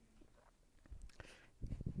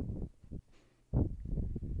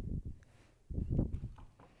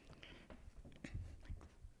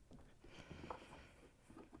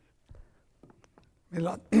May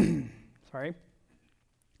Lord, sorry.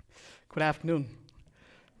 Good afternoon.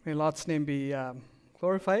 May Lord's name be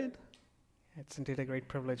glorified. It's indeed a great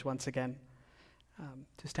privilege once again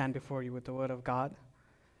to stand before you with the Word of God.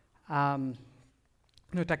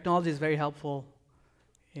 Technology is very helpful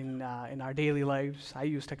in our daily lives. I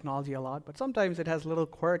use technology a lot, but sometimes it has little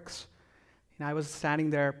quirks. I was standing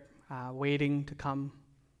there waiting to come,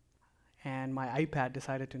 and my iPad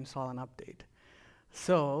decided to install an update.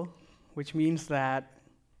 Which means that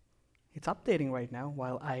it's updating right now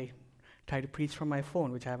while I try to preach from my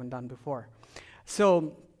phone, which I haven't done before.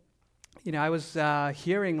 I was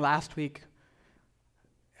hearing last week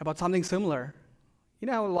about something similar.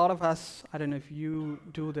 A lot of us, I don't know if you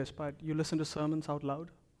do this, but you listen to sermons out loud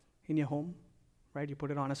in your home, right? You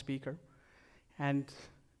put it on a speaker. And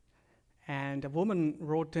a woman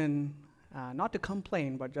wrote in, not to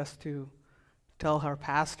complain, but just to tell her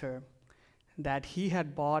pastor that he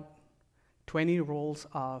had bought 20 rolls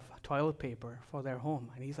of toilet paper for their home.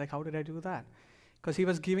 And he's like, how did I do that? Because he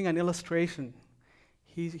was giving an illustration.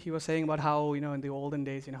 He was saying about how, in the olden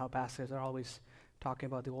days, how pastors are always talking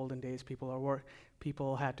about the olden days.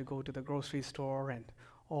 People had to go to the grocery store and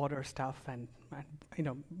order stuff and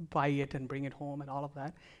buy it and bring it home and all of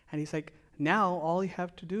that. And he's like, now all you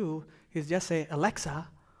have to do is just say, Alexa,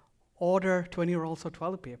 order 20 rolls of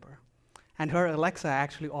toilet paper. And her Alexa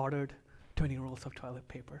actually ordered 20 rolls of toilet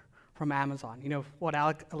paper from Amazon. What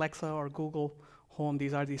Alexa or Google Home,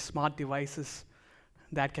 these are these smart devices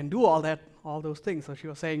that can do all those things. So she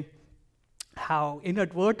was saying how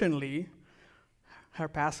inadvertently her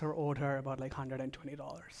pastor owed her about like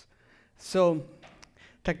 $120. So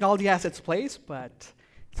technology has its place, but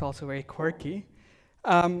it's also very quirky.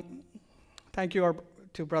 Thank you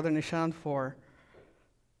to Brother Nishant for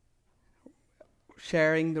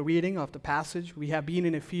sharing the reading of the passage. We have been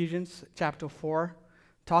in Ephesians chapter 4,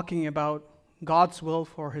 talking about God's will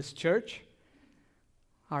for His church.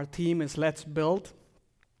 Our theme is Let's Build.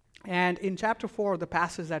 And in chapter 4, the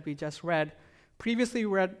passage that we just read, previously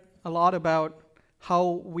we read a lot about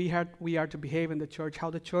how we are to behave in the church,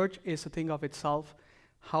 how the church is to think of itself,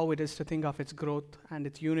 how it is to think of its growth and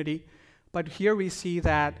its unity. But here we see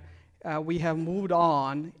that we have moved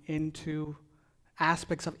on into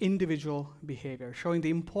aspects of individual behavior, showing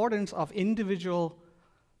the importance of individual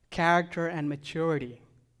character and maturity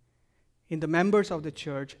in the members of the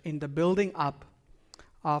church, in the building up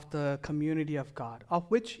of the community of God, of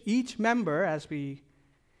which each member, as we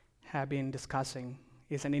have been discussing,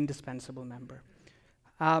 is an indispensable member.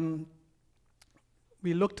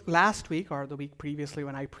 We looked last week, or the week previously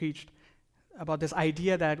when I preached, about this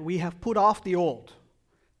idea that we have put off the old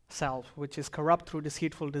self, which is corrupt through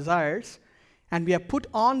deceitful desires, and we have put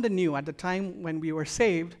on the new. At the time when we were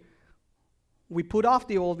saved, we put off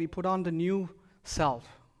the old, we put on the new self,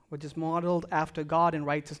 which is modeled after God in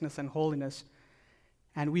righteousness and holiness,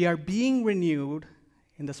 and we are being renewed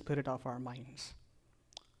in the spirit of our minds.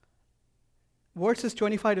 Verses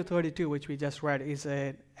 25 to 32, which we just read, is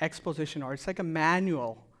an exposition, or it's like a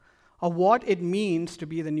manual of what it means to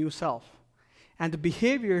be the new self, and the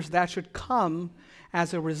behaviors that should come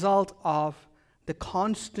as a result of the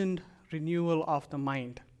constant renewal of the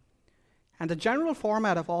mind. And the general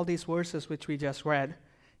format of all these verses which we just read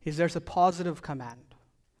is there's a positive command.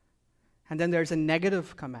 And then there's a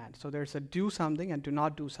negative command. So there's a do something and do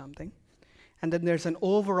not do something. And then there's an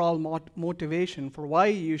overall motivation for why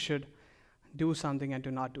you should do something and do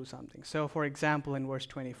not do something. So for example, in verse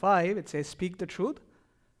 25, it says, speak the truth.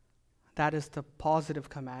 That is the positive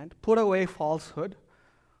command. Put away falsehood.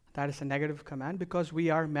 That is a negative command, because we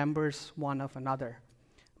are members one of another.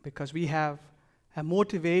 Because we have a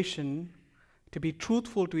motivation to be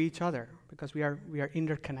truthful to each other, because we are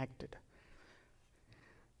interconnected.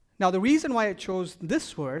 Now, the reason why I chose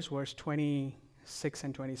this verse 26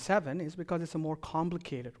 and 27, is because it's a more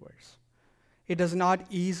complicated verse. It does not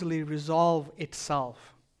easily resolve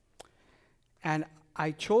itself. And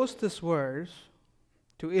I chose this verse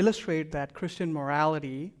to illustrate that Christian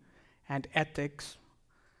morality and ethics,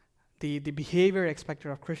 the behavior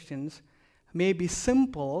expected of Christians, may be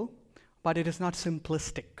simple, but it is not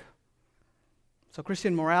simplistic. So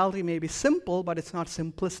Christian morality may be simple, but it's not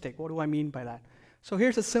simplistic. What do I mean by that? So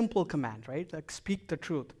here's a simple command, right? Like, speak the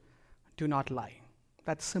truth. Do not lie.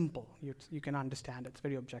 That's simple. You can understand. It's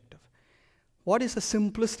very objective. What is a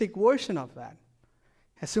simplistic version of that?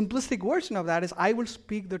 A simplistic version of that is, I will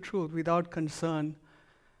speak the truth without concern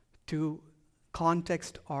to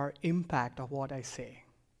context or impact of what I say.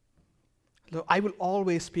 So I will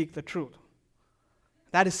always speak the truth.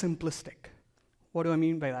 That is simplistic. What do I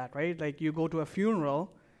mean by that, right? Like, you go to a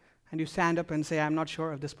funeral and you stand up and say, I'm not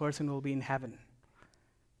sure if this person will be in heaven.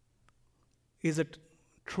 Is it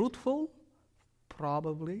Truthful?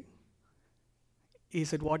 Probably.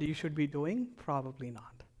 Is it what you should be doing? Probably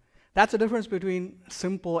not. That's the difference between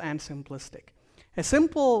simple and simplistic. A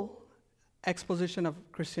simple exposition of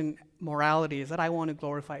Christian morality is that I want to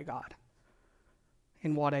glorify God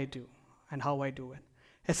in what I do and how I do it.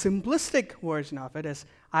 A simplistic version of it is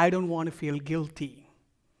I don't want to feel guilty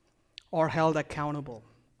or held accountable.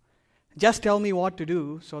 Just tell me what to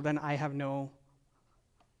do, so then I have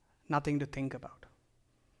nothing to think about.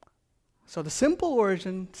 So the simple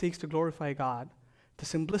version seeks to glorify God. The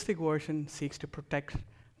simplistic version seeks to protect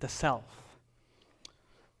the self.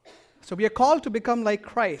 So we are called to become like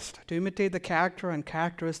Christ, to imitate the character and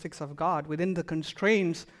characteristics of God within the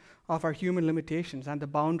constraints of our human limitations and the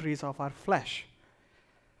boundaries of our flesh.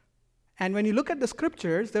 And when you look at the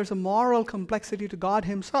scriptures, there's a moral complexity to God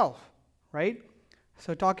himself, right?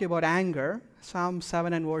 So talking about anger, Psalm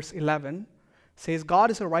 7 and verse 11 says, God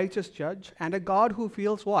is a righteous judge and a God who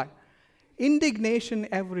feels what? Indignation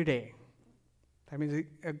every day. That means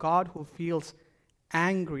a God who feels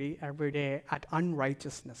angry every day at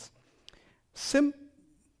unrighteousness.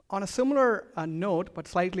 On a similar note, but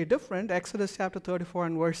slightly different, Exodus chapter 34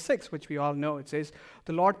 and verse 6, which we all know, it says,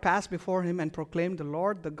 the Lord passed before him and proclaimed, the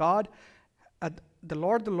Lord, a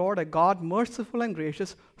God merciful and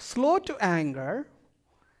gracious, slow to anger,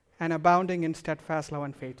 and abounding in steadfast love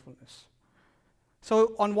and faithfulness.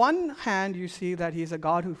 So on one hand, you see that he's a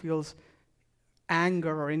God who feels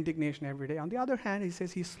anger or indignation every day. On the other hand, he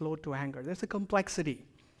says he's slow to anger. There's a complexity.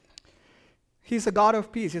 He's a God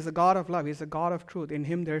of peace. He's a God of love. He's a God of truth. In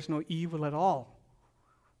him, there's no evil at all.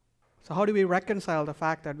 So how do we reconcile the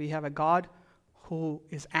fact that we have a God who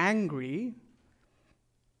is angry?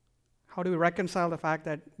 How do we reconcile the fact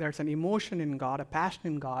that there's an emotion in God, a passion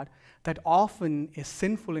in God, that often is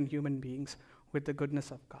sinful in human beings with the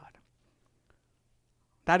goodness of God?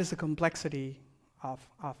 That is the complexity of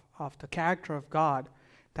the character of God,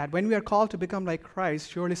 that when we are called to become like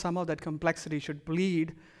Christ, surely some of that complexity should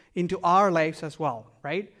bleed into our lives as well,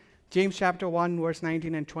 right? James chapter 1, verse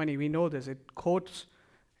 19 and 20, we know this. It quotes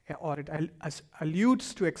or it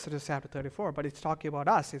alludes to Exodus chapter 34, but it's talking about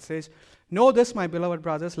us. It says, know this, my beloved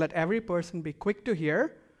brothers, let every person be quick to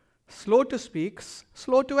hear, slow to speak,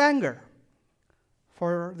 slow to anger.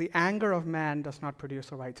 For the anger of man does not produce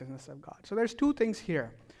the righteousness of God. So there's two things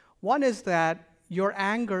here. One is that your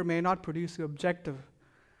anger may not produce the objective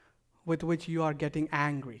with which you are getting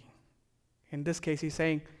angry. In this case, he's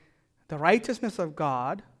saying the righteousness of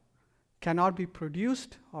God cannot be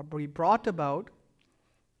produced or be brought about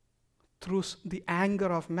through the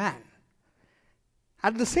anger of man.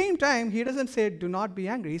 At the same time, he doesn't say do not be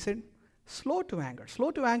angry. He said slow to anger.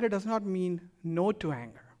 Slow to anger does not mean no to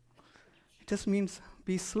anger. It just means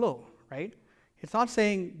be slow, right? It's not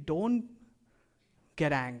saying don't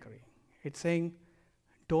get angry. It's saying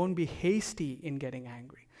don't be hasty in getting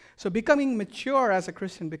angry. So becoming mature as a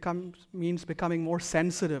Christian means becoming more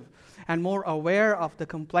sensitive and more aware of the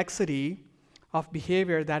complexity of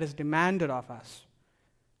behavior that is demanded of us,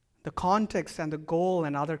 the context and the goal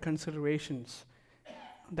and other considerations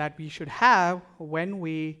that we should have when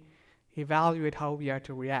we evaluate how we are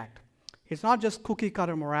to react. It's not just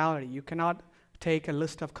cookie-cutter morality. You cannot take a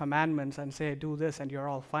list of commandments and say, do this and you're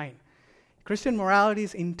all fine. Christian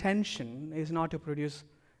morality's intention is not to produce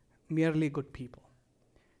merely good people.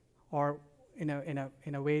 Or in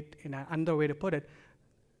another way to put it,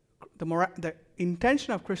 the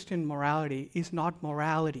intention of Christian morality is not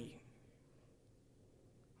morality.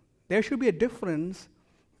 There should be a difference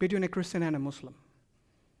between a Christian and a Muslim,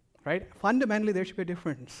 right? Fundamentally, there should be a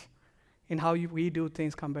difference in how we do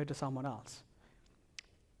things compared to someone else.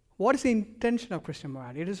 What is the intention of Christian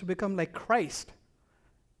morality? It is to become like Christ.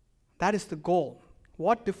 That is the goal.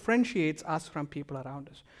 What differentiates us from people around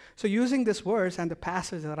us? So using this verse and the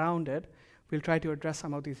passage around it, we'll try to address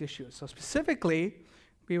some of these issues. So specifically,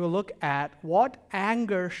 we will look at what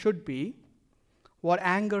anger should be, what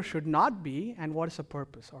anger should not be, and what is the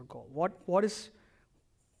purpose or goal. What is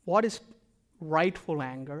rightful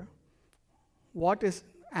anger? What is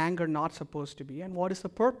anger not supposed to be? And what is the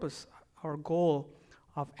purpose or goal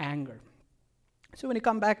of anger? So when you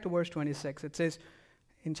come back to verse 26, it says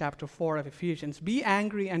in chapter 4 of Ephesians, be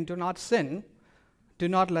angry and do not sin. Do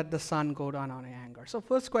not let the sun go down on anger. So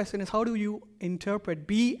first question is, how do you interpret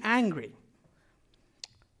be angry?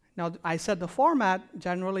 Now, I said the format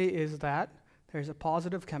generally is that there's a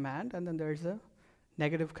positive command and then there's a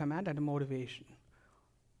negative command and a motivation.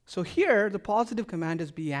 So here, the positive command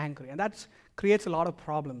is be angry, and that creates a lot of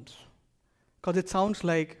problems because it sounds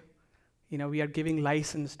like, we are giving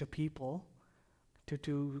license to people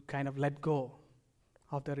to kind of let go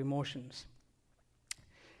of their emotions.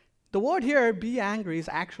 The word here, be angry, is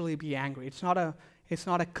actually be angry. It's not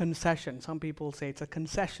a concession. Some people say it's a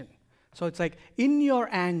concession. So it's like, in your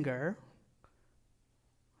anger,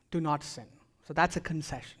 do not sin. So that's a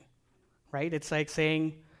concession, right? It's like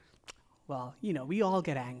saying, well, we all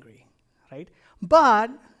get angry, right?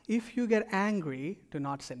 But if you get angry, do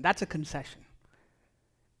not sin. That's a concession.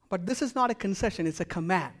 But this is not a concession, it's a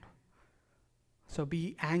command. So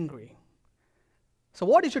be angry. So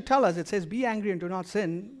what it should tell us, it says, be angry and do not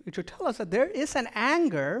sin. It should tell us that there is an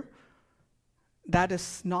anger that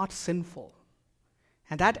is not sinful.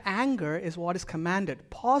 And that anger is what is commanded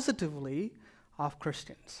positively of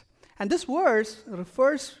Christians. And this verse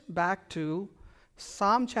refers back to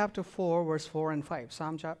Psalm chapter 4, verse 4 and 5.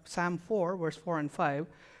 Psalm 4, verse 4 and 5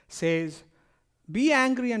 says, be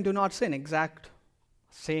angry and do not sin. Exact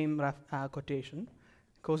same quotation.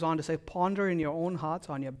 It goes on to say, ponder in your own hearts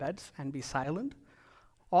on your beds and be silent.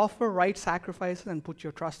 Offer right sacrifices and put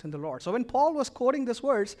your trust in the Lord. So when Paul was quoting this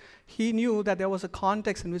verse, he knew that there was a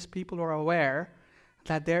context in which people were aware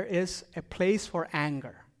that there is a place for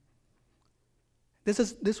anger.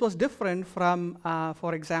 This was different from,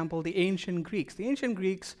 for example, the ancient Greeks. The ancient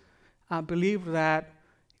Greeks believed that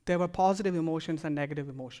there were positive emotions and negative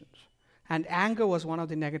emotions. And anger was one of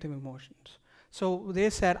the negative emotions. So they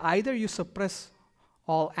said either you suppress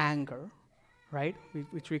all anger, right,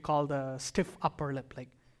 which we call the stiff upper lip, like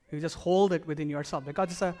you just hold it within yourself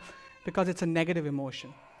because it's a negative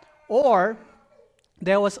emotion. Or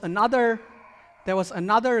there was another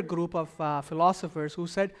group of philosophers who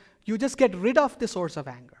said you just get rid of the source of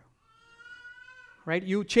anger, right?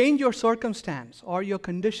 You change your circumstance or your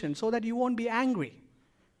condition so that you won't be angry.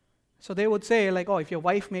 So they would say, like, if your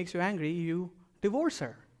wife makes you angry, you divorce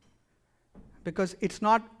her. Because it's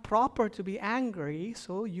not proper to be angry,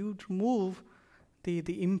 so you remove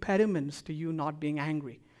the impediments to you not being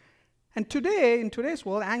angry. And today, in today's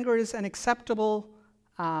world, anger is an acceptable,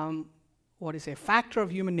 factor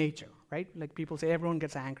of human nature, right? Like people say everyone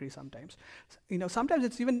gets angry sometimes. Sometimes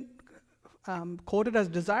it's even quoted as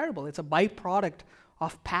desirable. It's a byproduct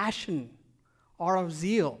of passion or of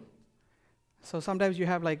zeal. So sometimes you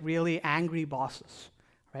have like really angry bosses,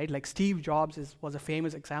 right? Like Steve Jobs was a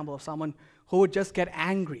famous example of someone who would just get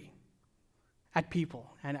angry at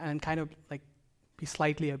people and kind of like be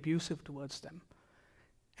slightly abusive towards them.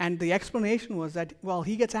 And the explanation was that,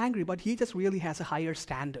 he gets angry, but he just really has a higher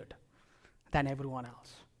standard than everyone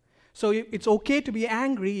else. So it's okay to be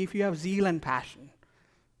angry if you have zeal and passion.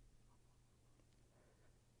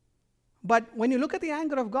 But when you look at the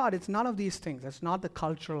anger of God, it's none of these things. It's not the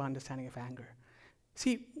cultural understanding of anger.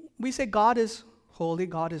 See, we say God is holy,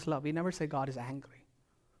 God is love. We never say God is angry,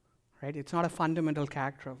 right? It's not a fundamental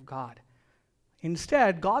character of God.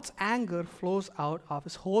 Instead, God's anger flows out of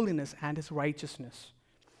His holiness and His righteousness.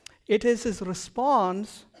 It is His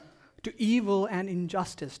response to evil and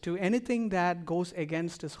injustice, to anything that goes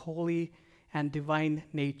against His holy and divine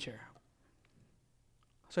nature.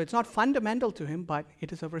 So it's not fundamental to Him, but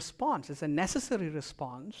it is a response. It's a necessary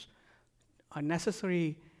response,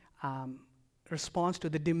 response to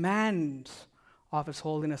the demands of His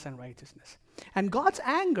holiness and righteousness. And God's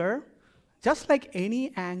anger, just like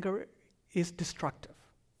any anger, is destructive.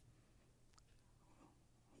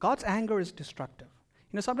 God's anger is destructive.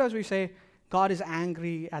 Sometimes we say God is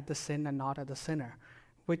angry at the sin and not at the sinner,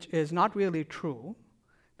 which is not really true,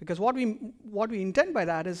 because what we intend by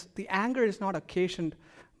that is the anger is not occasioned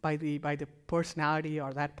by the personality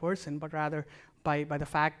or that person, but rather by the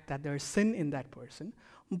fact that there is sin in that person.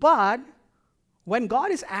 But when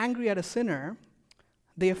God is angry at a sinner,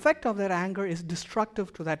 the effect of that anger is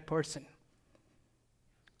destructive to that person.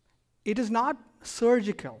 It is not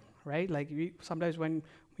surgical, right? Like sometimes when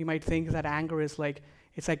we might think that anger is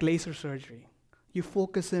it's like laser surgery. You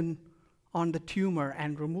focus in on the tumor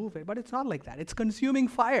and remove it, but it's not like that. It's consuming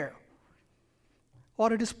fire,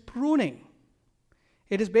 or it is pruning.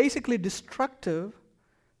 It is basically destructive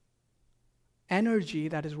energy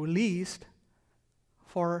that is released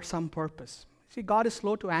for some purpose. See, God is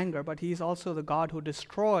slow to anger, but He is also the God who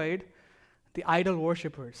destroyed the idol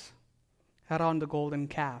worshippers around the golden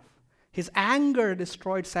calf. His anger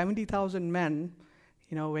destroyed 70,000 men,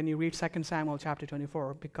 when you read 2 Samuel chapter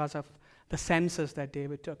 24, because of the census that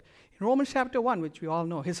David took. In Romans chapter 1, which we all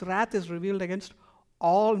know, His wrath is revealed against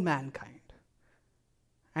all mankind.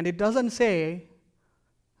 And it doesn't say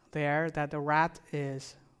there that the wrath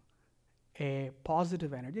is a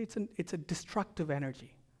positive energy. It's a destructive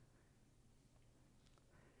energy.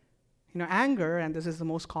 Anger, and this is the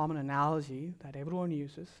most common analogy that everyone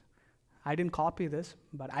uses. I didn't copy this,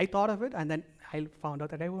 but I thought of it, and then I found out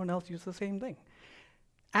that everyone else used the same thing.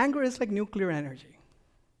 Anger is like nuclear energy,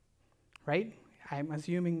 right? I'm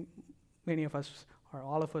assuming many of us or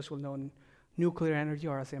all of us will know nuclear energy,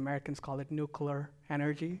 or as the Americans call it, nuclear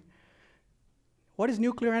energy. What is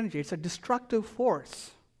nuclear energy? It's a destructive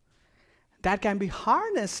force that can be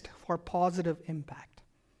harnessed for positive impact.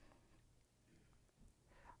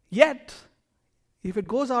 Yet, if it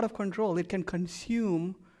goes out of control, it can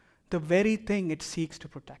consume the very thing it seeks to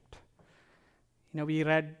protect. We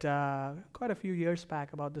read quite a few years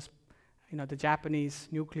back about this, the Japanese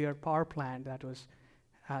nuclear power plant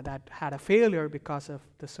that had a failure because of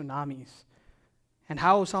the tsunamis, and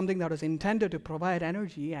how something that was intended to provide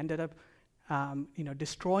energy ended up,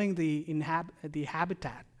 destroying the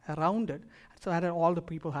habitat around it, so that all the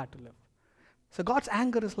people had to live. So God's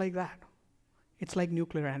anger is like that. It's like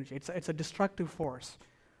nuclear energy. It's a destructive force.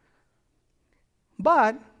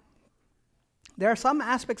 But there are some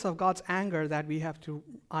aspects of God's anger that we have to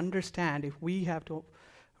understand if we have to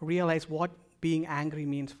realize what being angry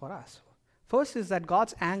means for us. First is that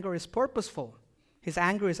God's anger is purposeful. His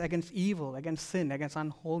anger is against evil, against sin, against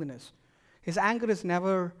unholiness. His anger is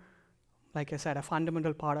never, like I said, a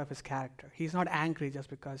fundamental part of his character. He's not angry just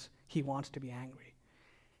because he wants to be angry.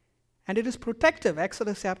 And it is protective.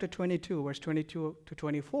 Exodus chapter 22, verse 22 to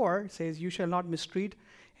 24 says, "You shall not mistreat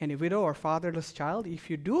any widow or fatherless child. If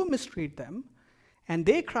you do mistreat them, and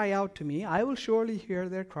they cry out to me, I will surely hear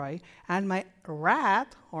their cry, and my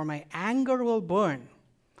wrath or my anger will burn,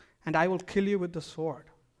 and I will kill you with the sword."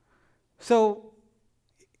 So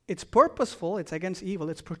it's purposeful, it's against evil,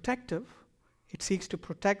 it's protective. It seeks to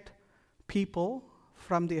protect people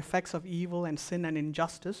from the effects of evil and sin and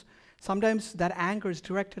injustice. Sometimes that anger is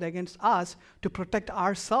directed against us to protect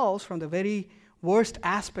ourselves from the very worst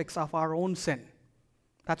aspects of our own sin.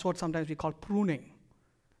 That's what sometimes we call pruning,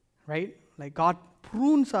 right? Like God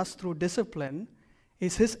prunes us through discipline.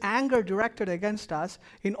 Is his anger directed against us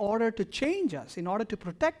in order to change us, in order to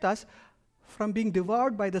protect us from being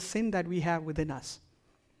devoured by the sin that we have within us?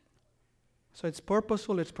 So it's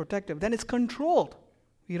purposeful, it's protective. Then it's controlled.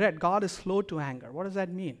 We read God is slow to anger. What does that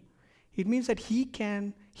mean? It means that he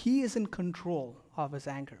is in control of his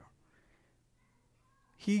anger.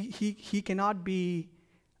 He cannot be,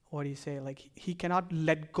 he cannot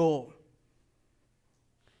let go.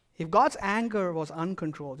 If God's anger was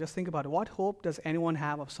uncontrolled, just think about it. What hope does anyone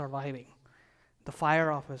have of surviving the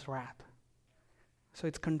fire of his wrath? So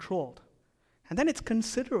it's controlled. And then it's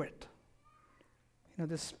considerate.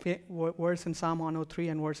 This verse in Psalm 103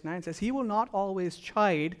 and verse 9 says, "He will not always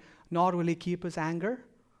chide, nor will he keep his anger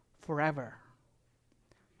forever."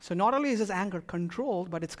 So not only is his anger controlled,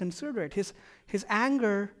 but it's considerate. His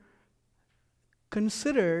anger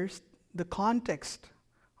considers the context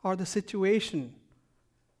or the situation.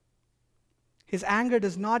 His anger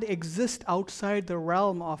does not exist outside the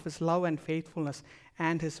realm of his love and faithfulness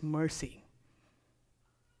and his mercy.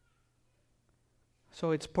 So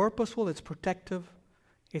it's purposeful, it's protective,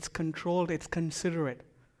 it's controlled, it's considerate.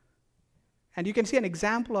 And you can see an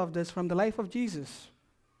example of this from the life of Jesus.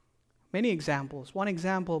 Many examples. One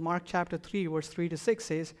example, Mark chapter 3, verse 3 to 6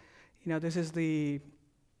 says, this is the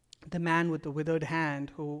man with the withered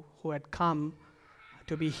hand who had come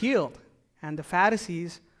to be healed. And the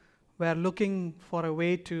Pharisees were looking for a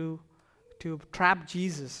way to trap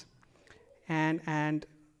Jesus. And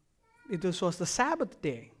this was the Sabbath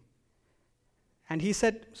day. And he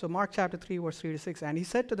said, so Mark chapter 3, verse 3 to 6, "And he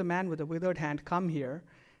said to the man with the withered hand, 'Come here.'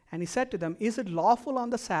 And he said to them, 'Is it lawful on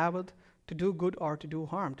the Sabbath to do good or to do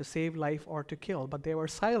harm, to save life or to kill?' But they were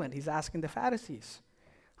silent." He's asking the Pharisees,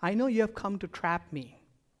 "I know you have come to trap me,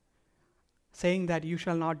 saying that you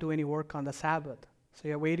shall not do any work on the Sabbath. So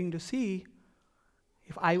you're waiting to see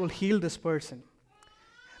if I will heal this person."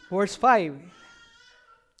 Verse 5,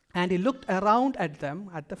 "And he looked around at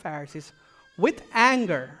them," at the Pharisees, "with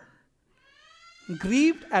anger,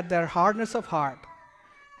 grieved at their hardness of heart,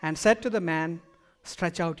 and said to the man,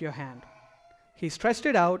 'Stretch out your hand.' He stretched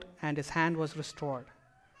it out, and his hand was restored.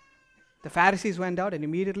 The Pharisees went out and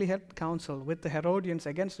immediately had counsel with the Herodians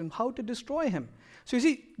against him how to destroy him." So you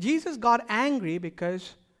see, Jesus got angry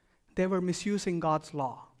because they were misusing God's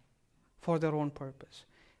law for their own purpose.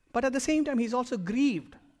 But at the same time, he's also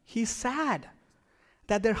grieved. He's sad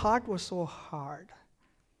that their heart was so hard.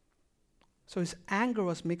 So his anger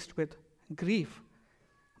was mixed with grief.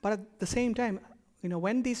 But at the same time,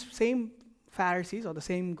 when these same Pharisees or the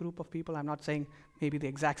same group of people, I'm not saying maybe the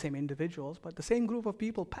exact same individuals, but the same group of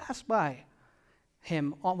people passed by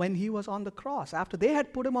him when he was on the cross. After they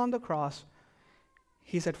had put him on the cross,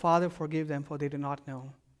 he said, "Father, forgive them, for they do not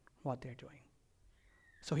know what they're doing."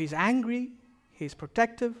 So he's angry, he's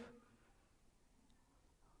protective,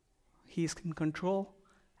 he's in control,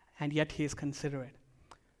 and yet he is considerate.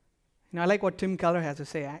 I like what Tim Keller has to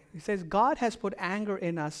say. He says, God has put anger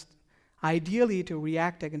in us ideally to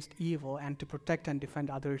react against evil and to protect and defend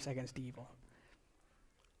others against evil.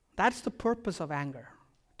 That's the purpose of anger,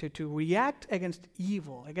 to react against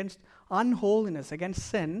evil, against unholiness, against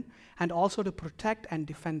sin, and also to protect and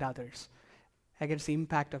defend others against the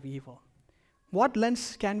impact of evil. What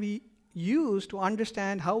lens can we use to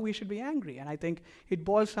understand how we should be angry? And I think it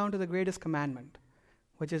boils down to the greatest commandment,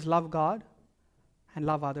 which is love God and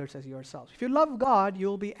love others as yourselves. If you love God,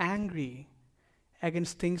 you'll be angry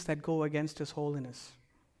against things that go against His holiness.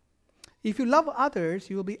 If you love others,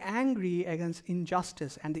 you will be angry against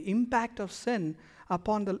injustice and the impact of sin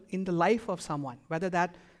in the life of someone, whether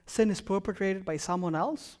that sin is perpetrated by someone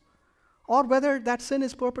else or whether that sin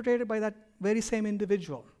is perpetrated by that very same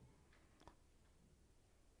individual.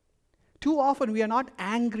 Too often we are not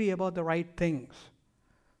angry about the right things.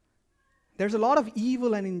 There's a lot of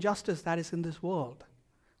evil and injustice that is in this world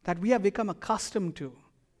that we have become accustomed to,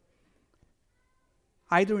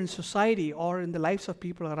 either in society or in the lives of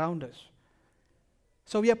people around us.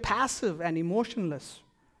 So we are passive and emotionless.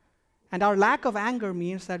 And our lack of anger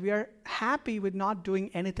means that we are happy with not doing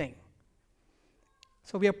anything.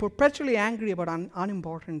 So we are perpetually angry about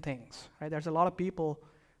unimportant things. Right? There's a lot of people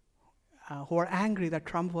who are angry that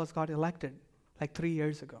Trump got elected like 3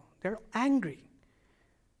 years ago. They're angry.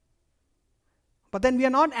 But then we are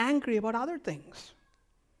not angry about other things.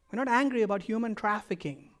 We're not angry about human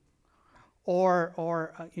trafficking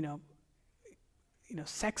or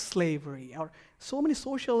sex slavery or so many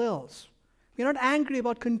social ills. We're not angry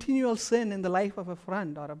about continual sin in the life of a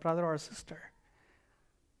friend or a brother or a sister.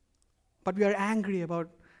 But we are angry about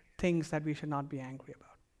things that we should not be angry about.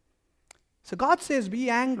 So God says be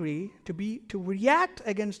angry, to react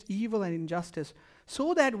against evil and injustice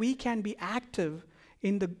so that we can be active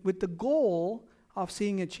with the goal of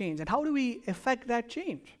seeing a change. And how do we effect that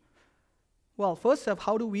change? Well, first off,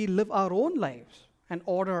 how do we live our own lives and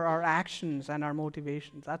order our actions and our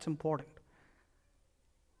motivations? That's important.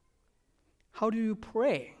 How do you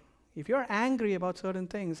pray? If you're angry about certain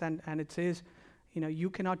things and it says, you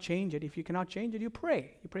cannot change it. If you cannot change it, you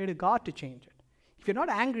pray. You pray to God to change it. If you're not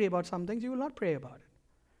angry about some things, you will not pray about it.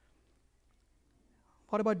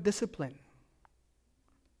 What about discipline?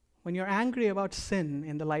 When you're angry about sin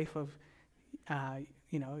in the life of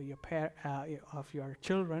of your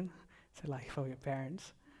children, it's the life of your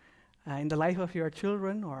parents. In the life of your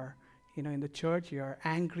children or in the church, you're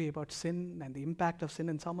angry about sin and the impact of sin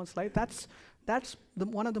in someone's life. That's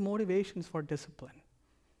one of the motivations for discipline.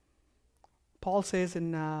 Paul says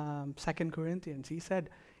in 2 Corinthians, he said,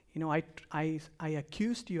 I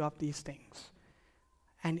accused you of these things,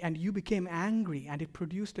 and you became angry, and it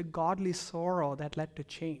produced a godly sorrow that led to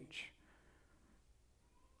change.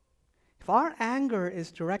 If our anger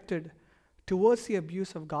is directed towards the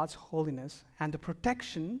abuse of God's holiness and the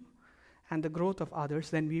protection and the growth of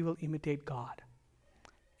others, then we will imitate God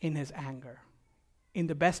in His anger, in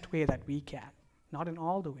the best way that we can. Not in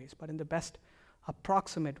all the ways, but in the best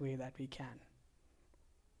approximate way that we can.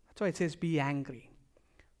 That's why it says be angry.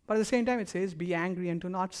 But at the same time it says be angry and do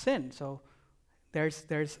not sin. So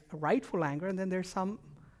there's rightful anger, and then there's some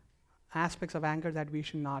aspects of anger that we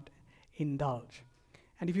should not indulge.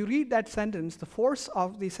 And if you read that sentence, the force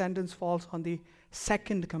of the sentence falls on the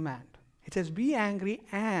second command. It says be angry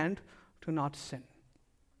and do not sin.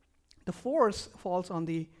 The force falls on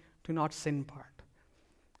the do not sin part.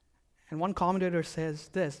 And one commentator says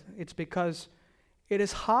this, it's because it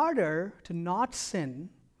is harder to not sin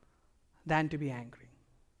than to be angry.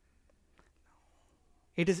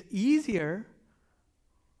 It is easier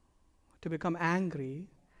to become angry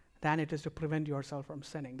than it is to prevent yourself from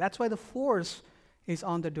sinning. That's why the force is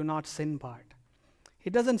on the do not sin part.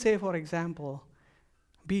 It doesn't say, for example,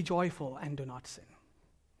 be joyful and do not sin.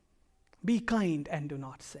 Be kind and do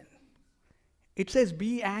not sin. It says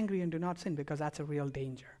be angry and do not sin because that's a real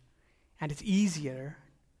danger. And it's easier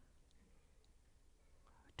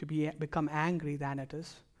to become angry than it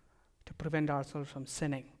is to prevent ourselves from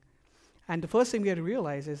sinning. And the first thing we have to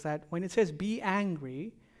realize is that when it says be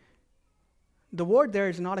angry, the word there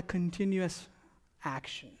is not a continuous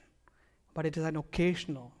action, but it is an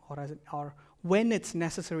occasional or when it's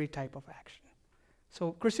necessary type of action.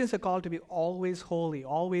 So Christians are called to be always holy,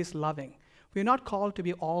 always loving. We're not called to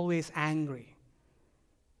be always angry.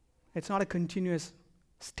 It's not a continuous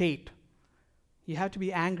state. You have to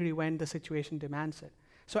be angry when the situation demands it.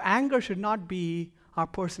 So anger should not be our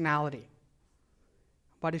personality,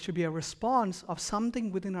 but it should be a response of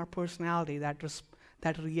something within our personality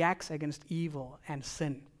that reacts against evil and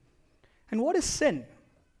sin. And what is sin?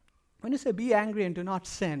 When you say be angry and do not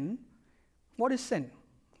sin, what is sin?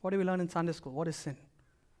 What do we learn in Sunday school? What is sin?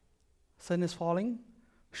 sin is falling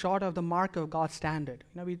short of the mark of God's standard.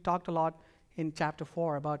 We talked a lot in chapter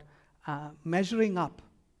 4 about measuring up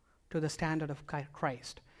to the standard of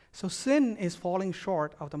Christ. So sin is falling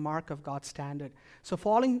short of the mark of God's standard. So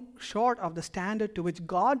falling short of the standard to which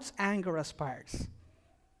God's anger aspires.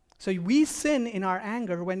 So we sin in our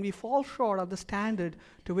anger when we fall short of the standard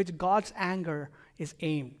to which God's anger is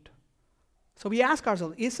aimed. So we ask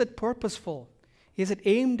ourselves, is it purposeful? Is it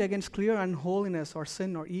aimed against clear unholiness or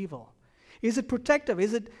sin or evil? Is it protective?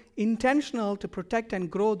 Is it intentional to protect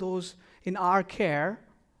and grow those in our care?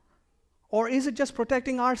 Or is it just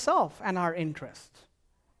protecting ourselves and our interests?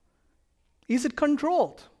 Is it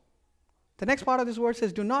controlled? The next part of this word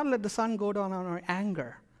says, do not let the sun go down on our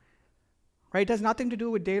anger. Right? It has nothing to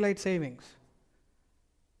do with daylight savings.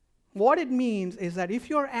 What it means is that if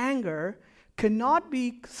your anger cannot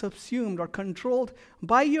be subsumed or controlled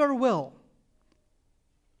by your will,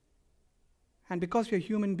 and because we are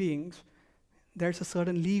human beings, there's a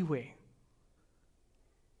certain leeway.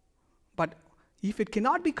 But if it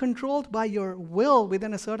cannot be controlled by your will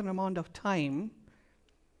within a certain amount of time,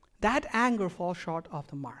 that anger falls short of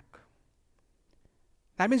the mark.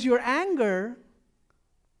 That means your anger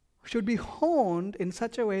should be honed in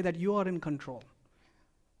such a way that you are in control.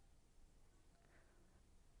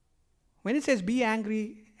 When it says, be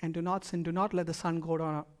angry and do not sin, do not let the sun go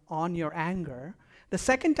down on your anger, the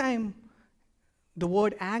second time the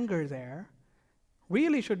word anger there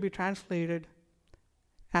really should be translated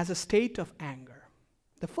as a state of anger.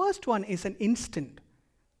 The first one is an instant,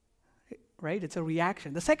 right? It's a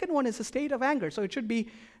reaction. The second one is a state of anger. So it should be,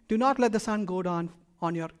 do not let the sun go down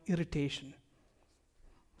on your irritation,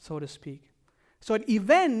 so to speak. So an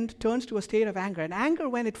event turns to a state of anger. And anger,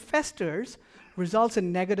 when it festers, results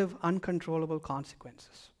in negative, uncontrollable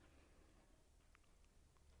consequences.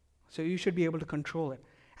 So you should be able to control it.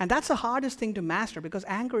 And that's the hardest thing to master because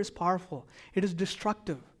anger is powerful. It is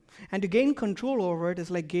destructive. And to gain control over it is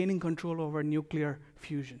like gaining control over nuclear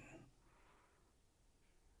fusion.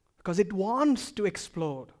 Because it wants to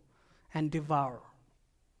explode and devour.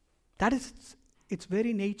 That is its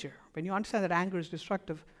very nature. When you understand that anger is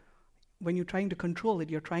destructive, when you're trying to control it,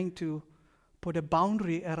 you're trying to put a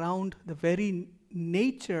boundary around the very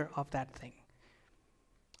nature of that thing.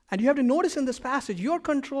 And you have to notice in this passage, your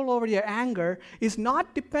control over your anger is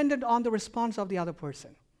not dependent on the response of the other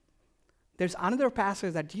person. There's another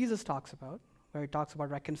passage that Jesus talks about, where he talks about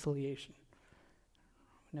reconciliation.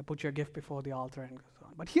 Put your gift before the altar and so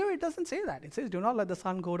on. But here it doesn't say that. It says, do not let the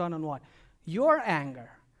sun go down on what? Your anger.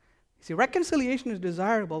 See, reconciliation is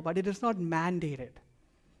desirable, but it is not mandated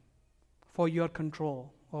for your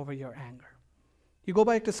control over your anger. You go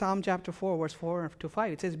back to Psalm chapter 4, verse 4 to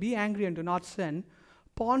 5. It says, be angry and do not sin.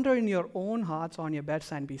 Ponder in your own hearts on your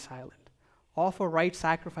beds and be silent. Offer right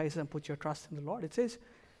sacrifices and put your trust in the Lord. It says,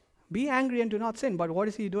 be angry and do not sin. But what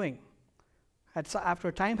is he doing?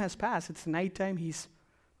 After time has passed, it's nighttime, he's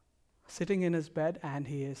sitting in his bed and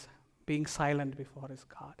he is being silent before his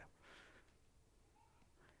God.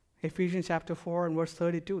 Ephesians chapter 4 and verse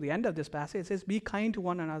 32, the end of this passage, it says, be kind to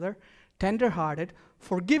one another, tender-hearted,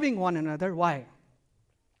 forgiving one another. Why?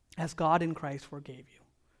 As God in Christ forgave you.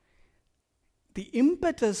 The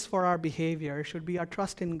impetus for our behavior should be our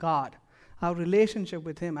trust in God, our relationship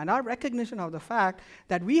with Him, and our recognition of the fact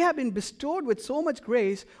that we have been bestowed with so much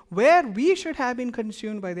grace where we should have been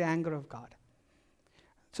consumed by the anger of God.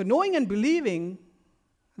 So knowing and believing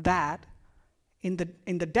that in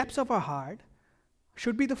the depths of our heart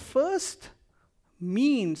should be the first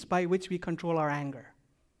means by which we control our anger,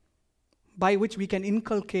 by which we can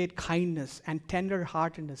inculcate kindness and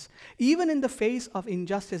tender-heartedness, even in the face of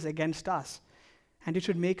injustice against us. And it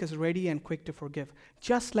should make us ready and quick to forgive,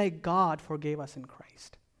 just like God forgave us in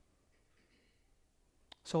Christ.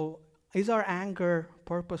 So, is our anger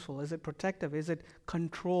purposeful? Is it protective? Is it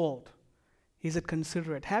controlled? Is it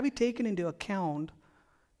considerate? Have we taken into account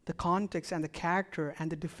the context and the character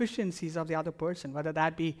and the deficiencies of the other person, whether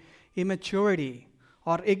that be immaturity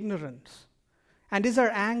or ignorance? And is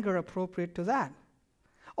our anger appropriate to that?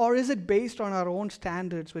 Or is it based on our own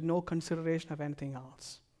standards with no consideration of anything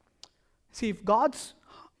else? See, if God's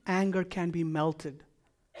anger can be melted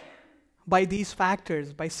by these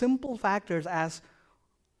factors, by simple factors as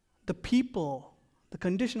the people, the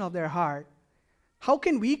condition of their heart, how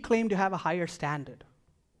can we claim to have a higher standard?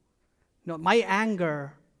 No, my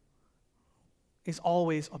anger is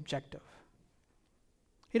always objective.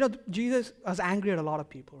 Jesus was angry at a lot of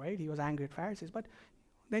people, right? He was angry at Pharisees, but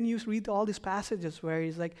then you read all these passages where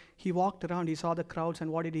he's like, he walked around, he saw the crowds,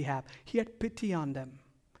 and what did he have? He had pity on them.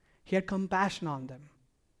 He had compassion on them.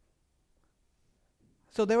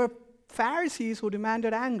 So there were Pharisees who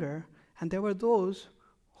demanded anger, and there were those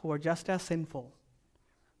who were just as sinful,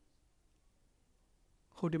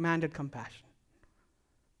 who demanded compassion.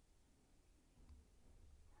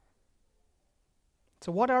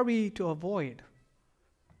 So what are we to avoid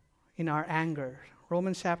in our anger?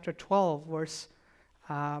 Romans chapter 12,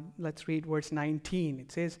 let's read verse 19.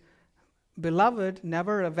 It says, "Beloved,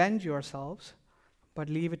 never avenge yourselves, but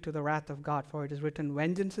leave it to the wrath of God, for it is written,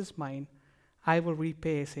 'Vengeance is mine, I will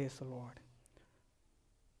repay,' says the Lord."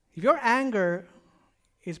 If your anger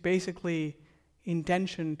is basically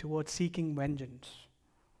intention towards seeking vengeance,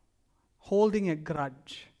 holding a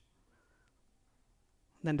grudge,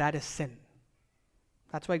 then that is sin.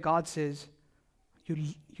 That's why God says,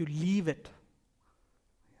 you leave it.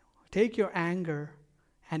 Take your anger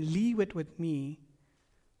and leave it with me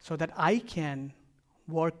so that I can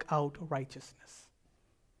work out righteousness.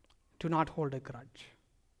 Do not hold a grudge.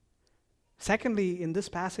 Secondly, in this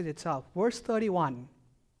passage itself, verse 31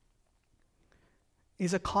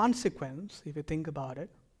 is a consequence, if you think about it,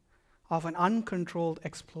 of an uncontrolled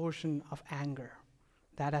explosion of anger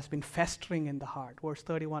that has been festering in the heart. Verse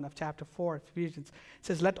 31 of chapter 4 of Ephesians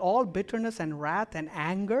says, "Let all bitterness and wrath and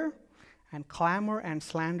anger and clamor and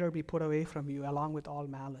slander be put away from you, along with all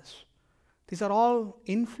malice." These are all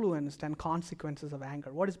influenced and consequences of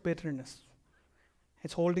anger. What is bitterness?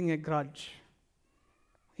 It's holding a grudge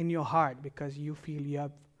in your heart because you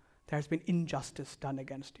feel there's been injustice done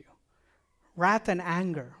against you. Wrath and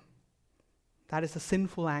anger, that is the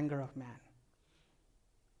sinful anger of man.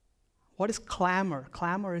 What is clamor?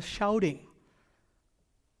 Clamor is shouting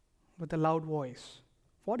with a loud voice.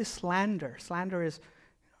 What is slander? Slander is,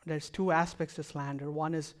 there's two aspects to slander.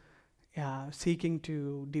 One is seeking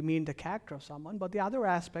to demean the character of someone, but the other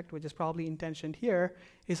aspect, which is probably intentioned here,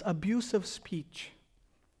 is abusive speech.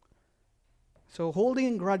 So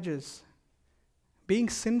holding grudges, being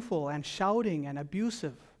sinful and shouting and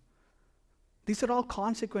abusive, these are all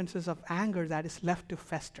consequences of anger that is left to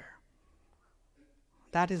fester.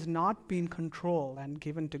 That is not being controlled and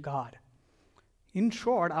given to God. In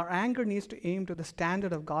short, our anger needs to aim to the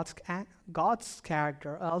standard of God's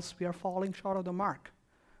character, else we are falling short of the mark.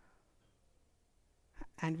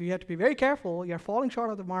 And we have to be very careful. You're falling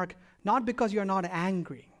short of the mark not because you're not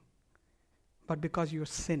angry, but because you're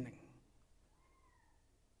sinning.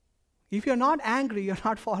 If you're not angry, you're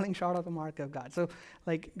not falling short of the mark of God. So,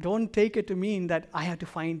 don't take it to mean that I have to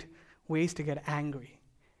find ways to get angry.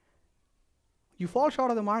 You fall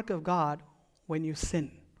short of the mark of God when you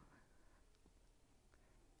sin.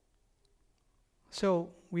 So,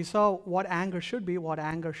 we saw what anger should be, what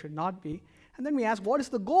anger should not be. And then we ask, what is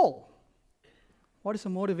the goal? What is the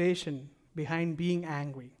motivation behind being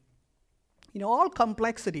angry? All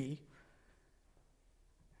complexity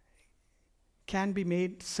can be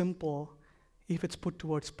made simple if it's put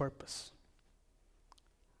towards purpose.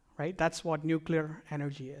 Right? That's what nuclear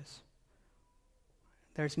energy is.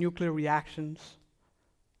 There's nuclear reactions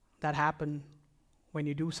that happen when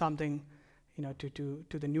you do something,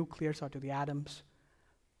 to the nucleus or to the atoms.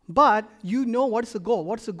 But what's the goal?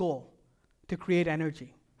 What's the goal? To create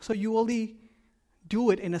energy. So you only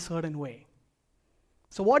do it in a certain way.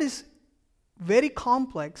 So what is very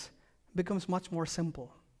complex becomes much more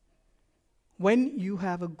simple when you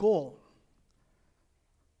have a goal.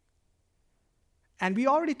 And we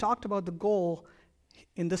already talked about the goal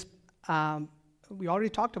in this, we already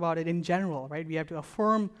talked about it in general, right? We have to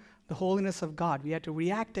affirm the holiness of God. We have to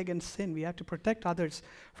react against sin. We have to protect others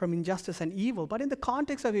from injustice and evil. But in the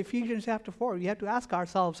context of Ephesians chapter 4, we have to ask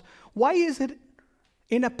ourselves, why is it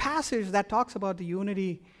in a passage that talks about the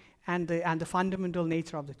unity and the fundamental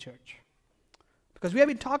nature of the church? Because we have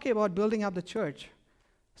been talking about building up the church.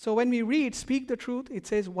 So when we read, speak the truth, it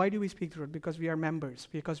says, why do we speak the truth? Because we are members,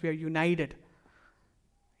 because we are united.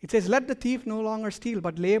 It says, let the thief no longer steal,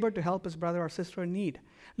 but labor to help his brother or sister in need.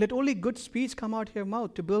 Let only good speech come out of your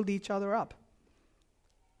mouth to build each other up.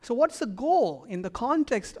 So what's the goal in the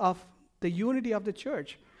context of the unity of the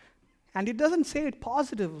church? And it doesn't say it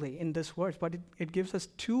positively in this verse, but it gives us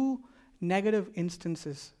two negative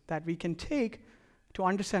instances that we can take to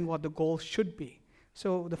understand what the goal should be.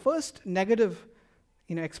 So the first negative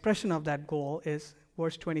expression of that goal is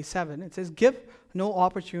verse 27. It says, give no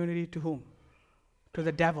opportunity to whom? To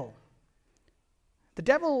the devil. The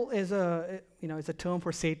devil is a term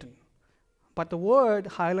for Satan. But the word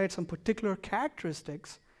highlights some particular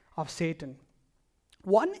characteristics of Satan.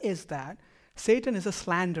 One is that Satan is a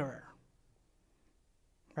slanderer.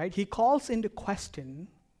 Right? He calls into question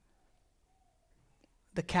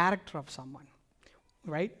the character of someone.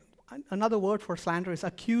 Right? Another word for slander is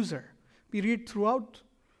accuser. We read throughout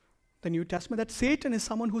the New Testament that Satan is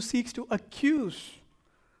someone who seeks to accuse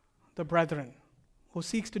the brethren, who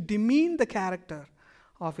seeks to demean the character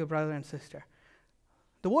of your brother and sister.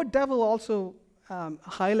 The word devil also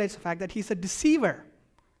highlights the fact that he's a deceiver.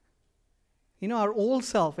 Our old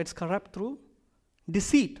self, it's corrupt through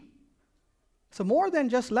deceit. So more than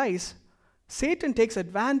just lies, Satan takes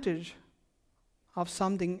advantage of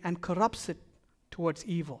something and corrupts it towards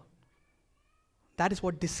evil. That is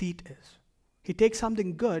what deceit is. He takes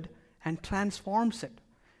something good and transforms it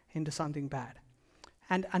into something bad.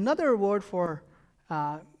 And another word for,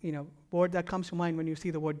 word that comes to mind when you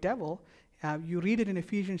see the word devil, you read it in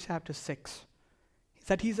Ephesians chapter 6. It's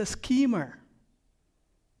that he's a schemer.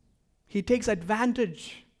 He takes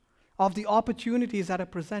advantage of the opportunities that are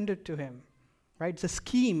presented to him. Right? It's a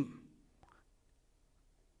scheme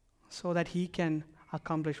so that he can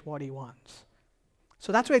accomplish what he wants.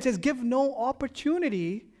 So that's why it says, give no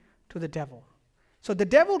opportunity to the devil. So the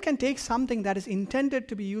devil can take something that is intended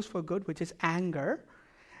to be used for good, which is anger,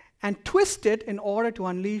 and twist it in order to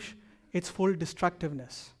unleash its full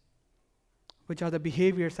destructiveness, which are the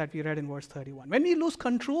behaviors that we read in verse 31. When we lose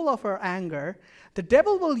control of our anger, the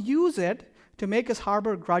devil will use it to make us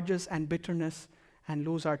harbor grudges and bitterness and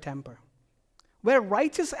lose our temper. Where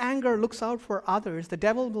righteous anger looks out for others, the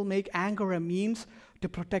devil will make anger a means to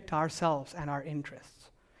protect ourselves and our interests.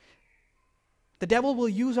 The devil will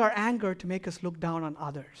use our anger to make us look down on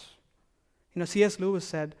others. C.S. Lewis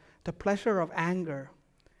said, the pleasure of anger,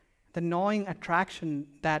 the gnawing attraction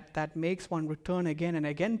that makes one return again and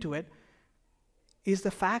again to it, is the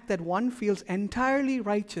fact that one feels entirely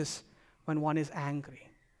righteous when one is angry,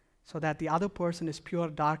 so that the other person is pure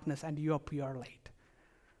darkness and you are pure light.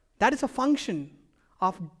 That is a function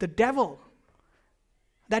of the devil,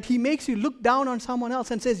 that he makes you look down on someone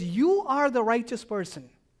else and says, you are the righteous person,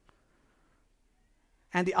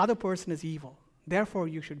 and the other person is evil. Therefore,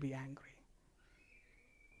 you should be angry.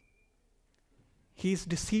 He's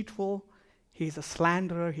deceitful, he's a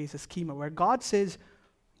slanderer, he's a schemer. Where God says,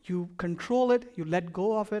 you control it, you let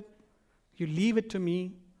go of it, you leave it to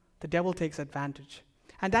me, the devil takes advantage.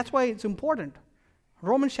 And that's why it's important.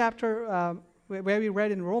 Romans chapter, where we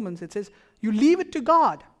read in Romans, it says, you leave it to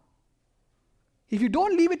God. If you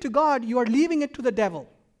don't leave it to God, you are leaving it to the devil.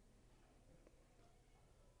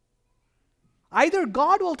 Either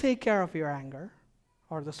God will take care of your anger,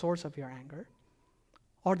 or the source of your anger,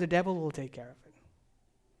 or the devil will take care of it.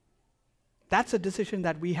 That's a decision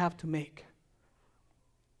that we have to make.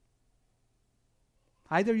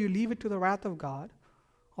 Either you leave it to the wrath of God,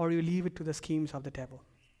 or you leave it to the schemes of the devil.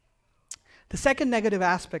 The second negative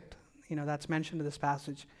aspect, that's mentioned in this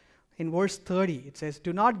passage, in verse 30, it says,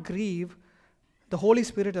 do not grieve the Holy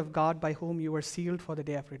Spirit of God by whom you were sealed for the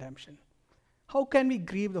day of redemption. How can we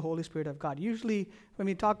grieve the Holy Spirit of God? Usually, when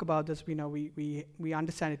we talk about this, we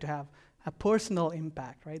understand it to have a personal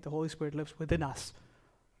impact, right? The Holy Spirit lives within us.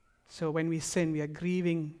 So when we sin, we are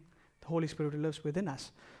grieving the Holy Spirit who lives within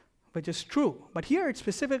us, which is true. But here it's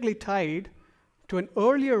specifically tied to an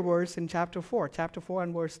earlier verse in chapter 4. Chapter 4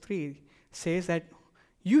 and verse 3 says that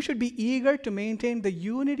you should be eager to maintain the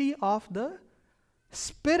unity of the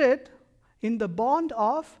Spirit in the bond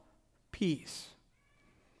of peace.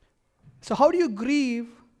 So how do you grieve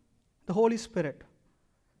the Holy Spirit?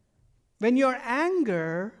 When your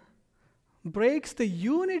anger breaks the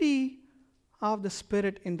unity of the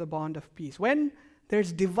Spirit in the bond of peace. When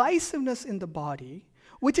there's divisiveness in the body,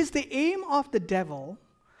 which is the aim of the devil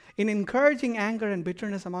in encouraging anger and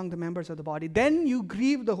bitterness among the members of the body, then you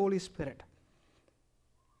grieve the Holy Spirit.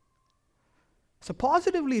 So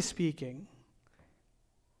positively speaking,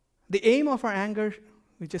 the aim of our anger,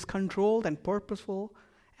 which is controlled and purposeful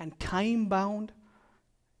and time-bound,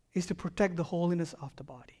 is to protect the holiness of the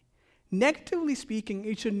body. Negatively speaking,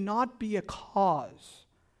 it should not be a cause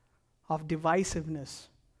of divisiveness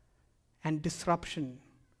and disruption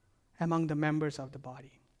among the members of the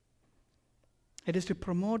body. It is to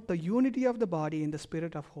promote the unity of the body in the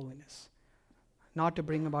spirit of holiness, not to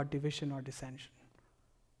bring about division or dissension.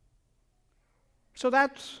 So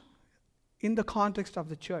that's in the context of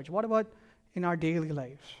the church. What about in our daily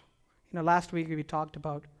lives? Last week we talked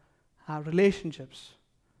about relationships.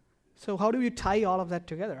 So how do we tie all of that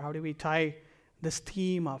together? How do we tie this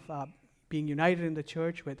theme of being united in the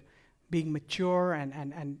church with being mature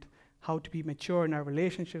and how to be mature in our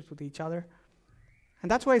relationships with each other?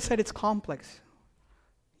 And that's why I said it's complex.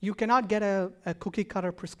 You cannot get a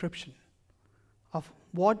cookie-cutter prescription of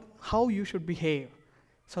how you should behave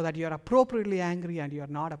so that you're appropriately angry and you're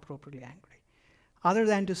not appropriately angry. Other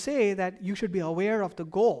than to say that you should be aware of the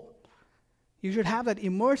goal. You should have that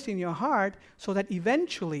immersed in your heart so that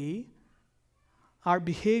eventually our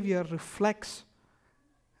behavior reflects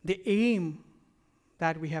the aim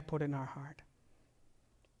that we have put in our heart.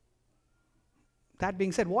 That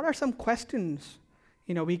being said, what are some questions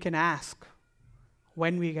we can ask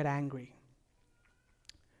when we get angry.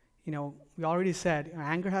 We already said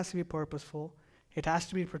anger has to be purposeful, it has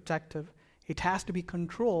to be protective, it has to be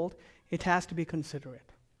controlled, it has to be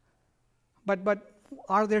considerate. But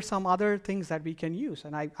are there some other things that we can use?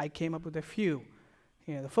 And I came up with a few.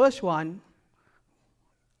 The first one,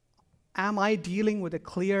 am I dealing with a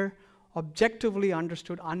clear, objectively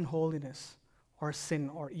understood unholiness or sin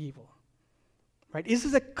or evil? Right? Is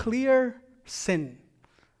this a clear sin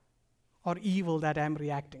or evil that I'm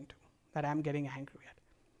reacting to, that I'm getting angry at?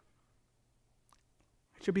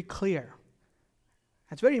 It should be clear.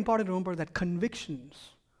 It's very important to remember that convictions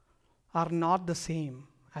are not the same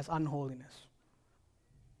as unholiness.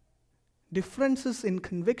 Differences in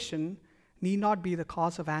conviction need not be the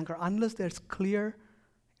cause of anger unless there's clear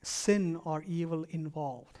sin or evil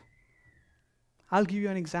involved. I'll give you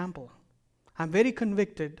an example. I'm very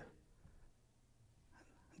convicted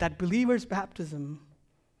that believers' baptism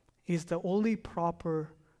is the only proper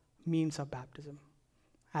means of baptism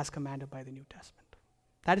as commanded by the New Testament.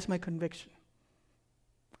 That is my conviction.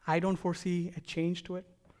 I don't foresee a change to it.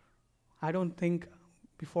 I don't think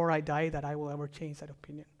before I die that I will ever change that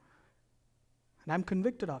opinion. And I'm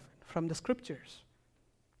convicted of it from the scriptures.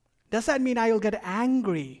 Does that mean I will get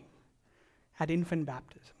angry at infant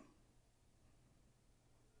baptism?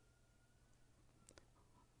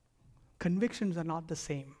 Convictions are not the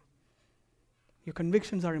same. Your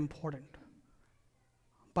convictions are important.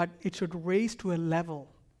 But it should raise to a level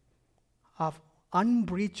of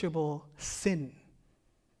unbreachable sin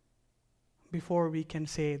before we can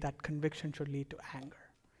say that conviction should lead to anger.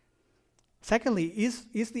 Secondly,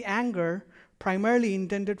 is the anger primarily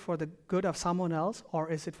intended for the good of someone else,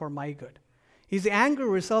 or is it for my good? Is the anger a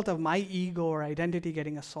result of my ego or identity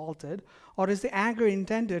getting assaulted, or is the anger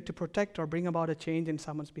intended to protect or bring about a change in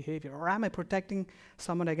someone's behavior? Or am I protecting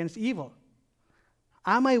someone against evil?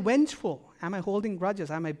 Am I vengeful? Am I holding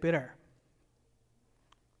grudges? Am I bitter?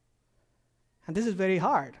 And this is very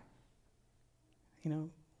hard.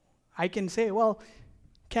 I can say, well,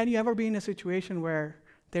 can you ever be in a situation where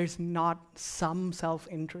there's not some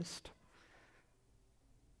self-interest?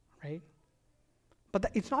 Right? But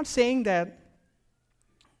it's not saying that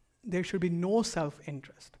there should be no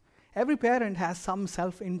self-interest. Every parent has some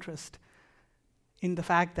self-interest in the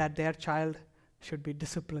fact that their child should be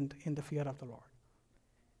disciplined in the fear of the Lord.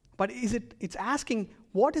 But it's asking,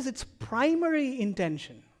 what is its primary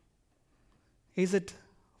intention? Is it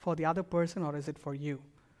for the other person or is it for you?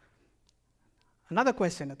 Another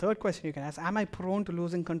question, a third question you can ask, am I prone to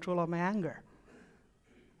losing control of my anger?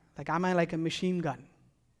 Like, am I like a machine gun?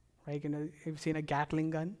 Right? You've seen a Gatling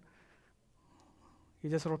gun? You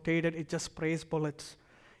just rotate it, it just sprays bullets.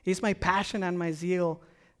 Is my passion and my zeal,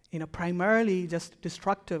 primarily just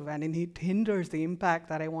destructive, and it hinders the impact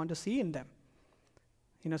that I want to see in them?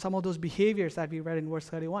 Some of those behaviors that we read in verse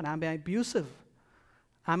 31. Am I abusive?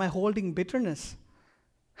 Am I holding bitterness?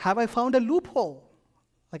 Have I found a loophole?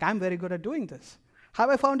 Like, I'm very good at doing this. Have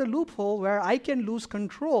I found a loophole where I can lose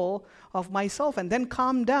control of myself and then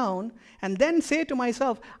calm down and then say to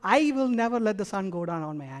myself, I will never let the sun go down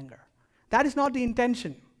on my anger? That is not the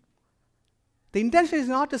intention. The intention is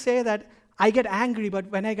not to say that I get angry, but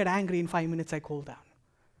when I get angry in 5 minutes, I cool down.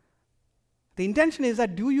 The intention is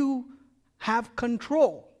that, do you have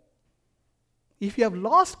control? If you have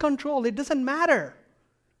lost control, it doesn't matter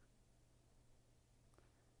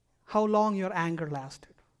how long your anger lasted.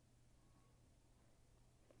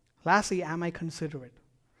 Lastly, am I considerate?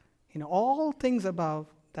 All things above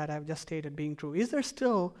that I've just stated being true, is there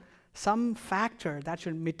still some factor that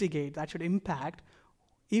should mitigate, that should impact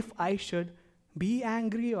if I should be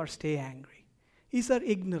angry or stay angry? Is there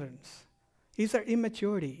ignorance? Is there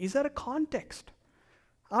immaturity? Is there a context?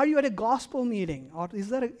 Are you at a gospel meeting, or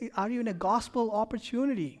are you in a gospel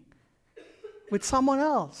opportunity with someone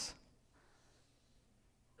else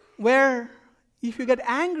where if you get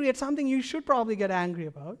angry at something you should probably get angry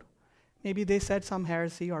about, maybe they said some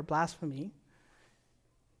heresy or blasphemy,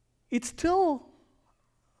 it's still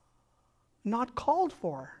not called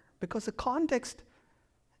for because the context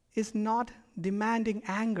is not demanding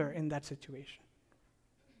anger in that situation.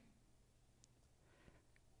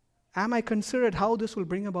 Am I considered how this will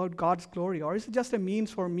bring about God's glory, or is it just a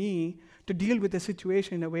means for me to deal with the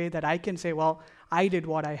situation in a way that I can say, well, I did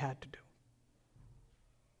what I had to do?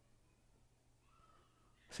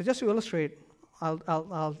 So just to illustrate,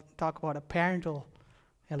 I'll talk about a parental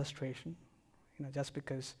illustration, just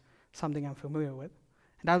because something I'm familiar with.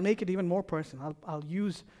 And I'll make it even more personal. I'll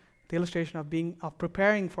use the illustration of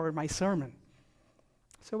preparing for my sermon.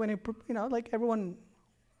 So when like everyone,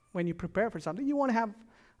 when you prepare for something, you want to have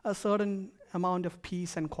a certain amount of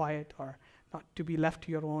peace and quiet, or not to be left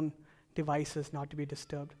to your own devices, not to be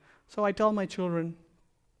disturbed. So I tell my children,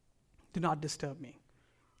 do not disturb me.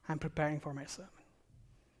 I'm preparing for my sermon.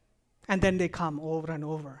 And then they come over and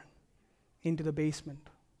over into the basement.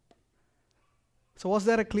 So was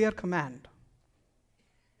there a clear command?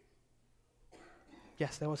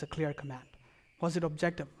 Yes, there was a clear command. Was it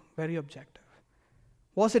objective? Very objective.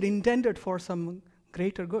 Was it intended for some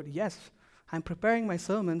greater good? Yes. I'm preparing my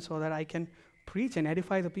sermon so that I can preach and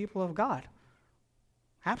edify the people of God.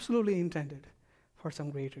 Absolutely intended for some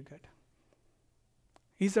greater good.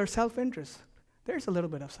 Is there self-interest? There's a little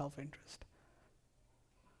bit of self-interest.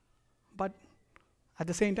 But at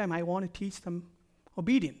the same time, I want to teach them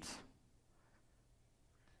obedience.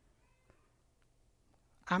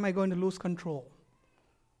 Am I going to lose control?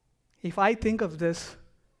 If I think of this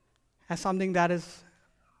as something that is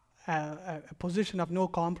a position of no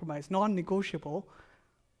compromise, non-negotiable,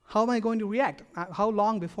 how am I going to react? How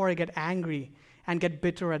long before I get angry and get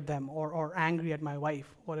bitter at them or angry at my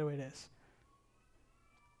wife, whatever it is?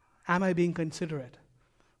 Am I being considerate?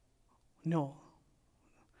 No.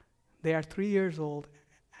 They are 3 years old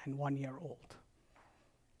and 1 year old.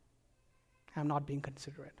 I'm not being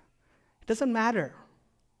considerate. It doesn't matter.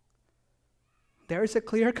 There is a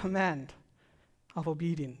clear command of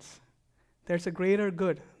obedience. There's a greater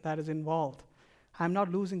good that is involved. I'm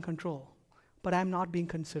not losing control, but I'm not being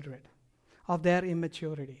considerate of their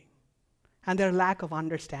immaturity and their lack of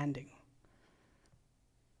understanding.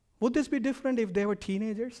 Would this be different if they were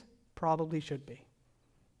teenagers? Probably should be.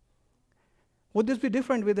 Would this be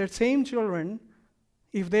different with their same children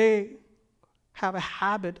if they have a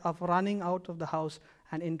habit of running out of the house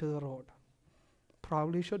and into the road?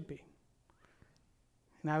 Probably should be.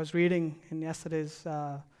 And I was reading in yesterday's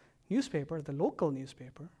newspaper, the local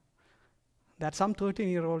newspaper, that some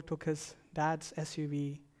 13-year-old took his dad's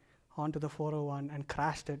SUV onto the 401 and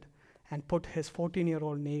crashed it and put his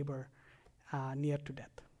 14-year-old neighbor near to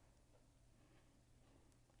death.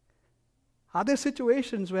 Are there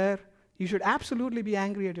situations where you should absolutely be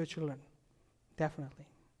angry at your children? Definitely.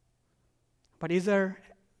 But is there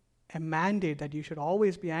a mandate that you should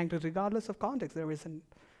always be angry regardless of context? There isn't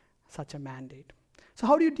such a mandate. So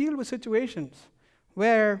how do you deal with situations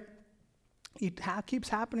where it keeps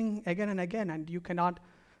happening again and again and you cannot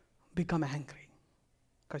become angry?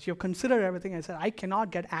 Because you've considered everything. I said, I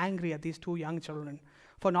cannot get angry at these two young children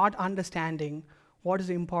for not understanding what is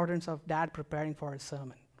the importance of dad preparing for his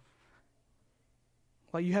sermon.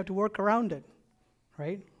 Well, you have to work around it,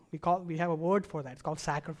 right? We have a word for that. It's called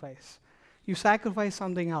sacrifice. You sacrifice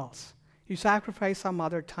something else. You sacrifice some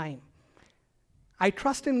other time. I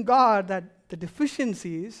trust in God that the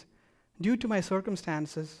deficiencies due to my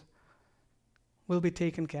circumstances will be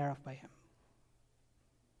taken care of by Him.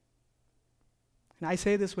 And I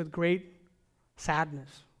say this with great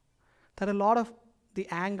sadness, that a lot of the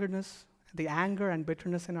anger and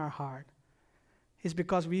bitterness in our heart is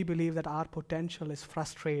because we believe that our potential is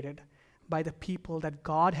frustrated by the people that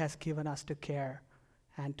God has given us to care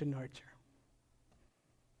and to nurture.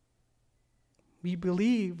 We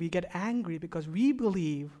get angry because we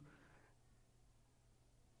believe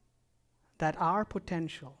that our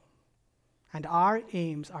potential and our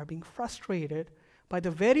aims are being frustrated by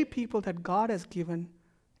the very people that God has given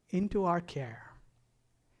into our care.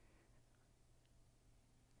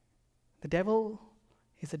 The devil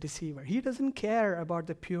is a deceiver. He doesn't care about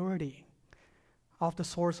the purity of the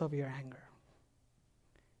source of your anger.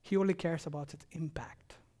 He only cares about its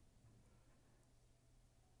impact.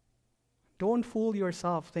 Don't fool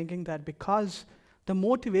yourself thinking that because the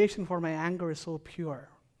motivation for my anger is so pure,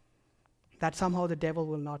 that somehow the devil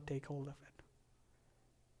will not take hold of it.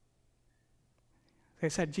 They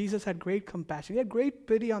said Jesus had great compassion. He had great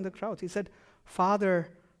pity on the crowds. He said, Father,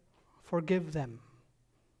 forgive them,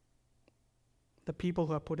 the people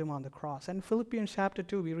who have put him on the cross. And Philippians chapter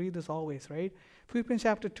 2, we read this always, right? Philippians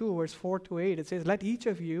chapter 2, verse 4 to 8, it says, let each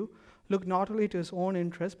of you look not only to his own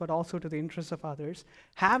interest, but also to the interests of others.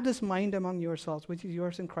 Have this mind among yourselves, which is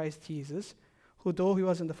yours in Christ Jesus, who though he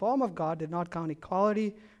was in the form of God, did not count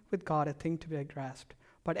equality with God a thing to be grasped,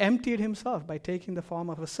 but emptied himself by taking the form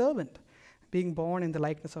of a servant, being born in the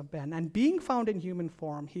likeness of men. And being found in human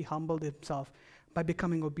form, he humbled himself by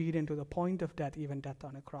becoming obedient to the point of death, even death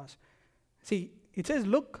on a cross. See, it says,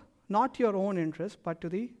 look not to your own interest, but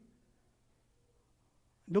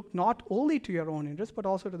look not only to your own interest, but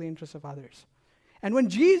also to the interests of others. And when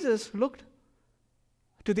Jesus looked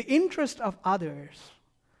to the interest of others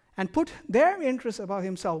and put their interests above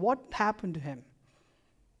himself, what happened to him?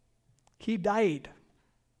 He died.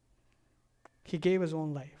 He gave his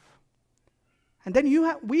own life. And then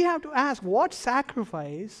we have to ask, what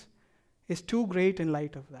sacrifice is too great in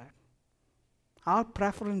light of that? our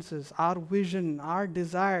preferences, our vision, our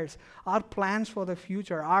desires, our plans for the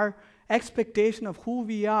future, our expectation of who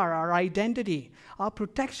we are, our identity, our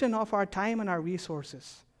protection of our time and our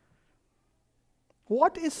resources.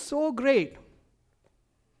 What is so great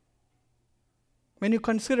when you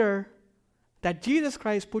consider that Jesus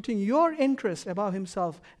Christ, putting your interest above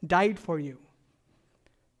himself, died for you?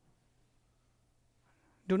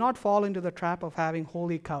 Do not fall into the trap of having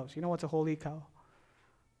holy cows. You know what's a holy cow?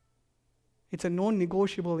 It's a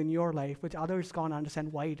non-negotiable in your life, which others can't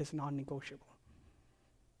understand why it is non-negotiable.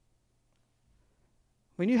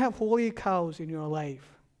 When you have holy cows in your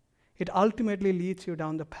life, it ultimately leads you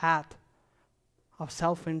down the path of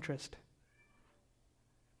self-interest,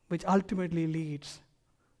 which ultimately leads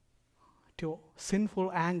to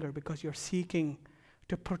sinful anger because you're seeking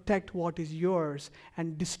to protect what is yours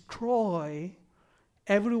and destroy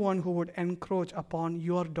everyone who would encroach upon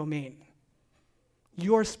your domain,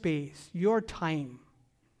 your space, your time.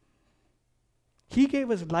 He gave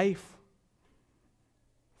his life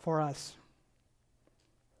for us.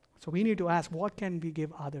 So we need to ask, what can we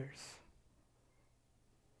give others?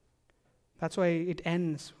 That's why it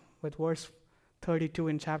ends with verse 32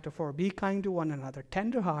 in chapter 4. Be kind to one another,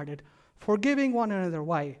 tender-hearted, forgiving one another.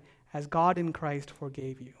 Why? As God in Christ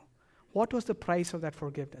forgave you. What was the price of that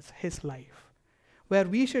forgiveness? His life. Where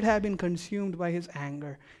we should have been consumed by his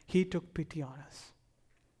anger, he took pity on us.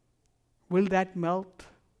 Will that melt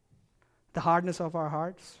the hardness of our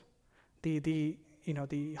hearts? The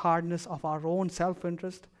hardness of our own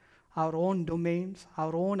self-interest, our own domains,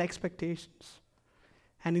 our own expectations?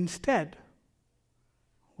 And instead,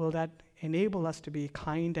 will that enable us to be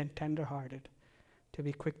kind and tender-hearted, to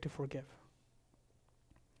be quick to forgive?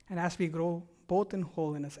 And as we grow both in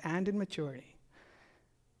holiness and in maturity,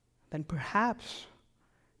 then perhaps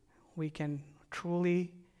we can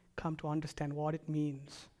truly come to understand what it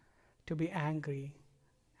means to be angry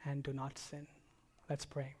and do not sin. Let's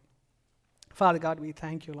pray. Father God, we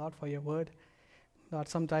thank you, Lord, for your word. Lord,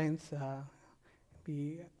 sometimes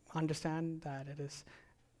we understand that it is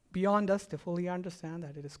beyond us to fully understand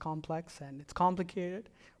that it is complex and it's complicated,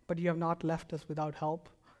 but you have not left us without help.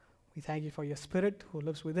 We thank you for your Spirit who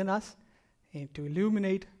lives within us and to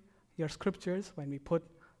illuminate your scriptures when we put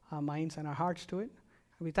our minds and our hearts to it.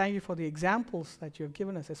 And we thank you for the examples that you have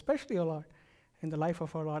given us, especially, O Lord, in the life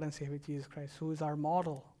of our Lord and Savior Jesus Christ, who is our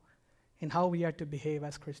model in how we are to behave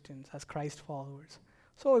as Christians, as Christ followers.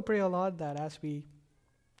 So we pray, O Lord, that as we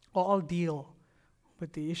all deal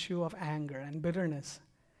with the issue of anger and bitterness,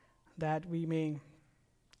 that we may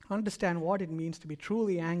understand what it means to be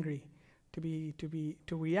truly angry, to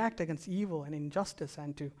react against evil and injustice,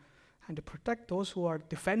 and to protect those who are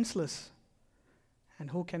defenseless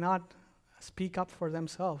and who cannot speak up for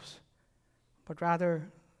themselves, but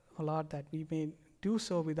rather, O Lord, that we may do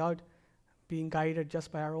so without being guided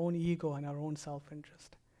just by our own ego and our own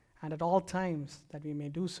self-interest. And at all times, that we may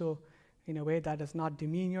do so in a way that does not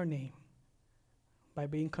demean your name, by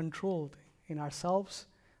being controlled in ourselves,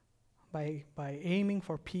 by aiming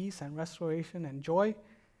for peace and restoration and joy,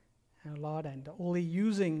 and Lord, and only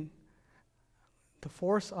using the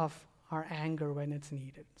force of our anger when it's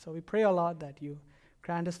needed. So we pray, O Lord, that you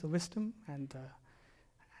grant us the wisdom and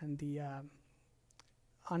the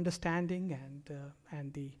understanding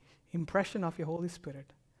and the impression of your Holy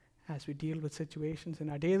Spirit as we deal with situations in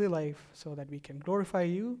our daily life, so that we can glorify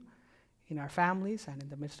you in our families and in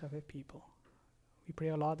the midst of your people. We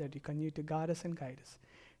pray, O Lord, that you continue to guide us and guide us.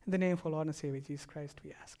 In the name of our Lord and Savior Jesus Christ,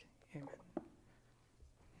 we ask. Amen.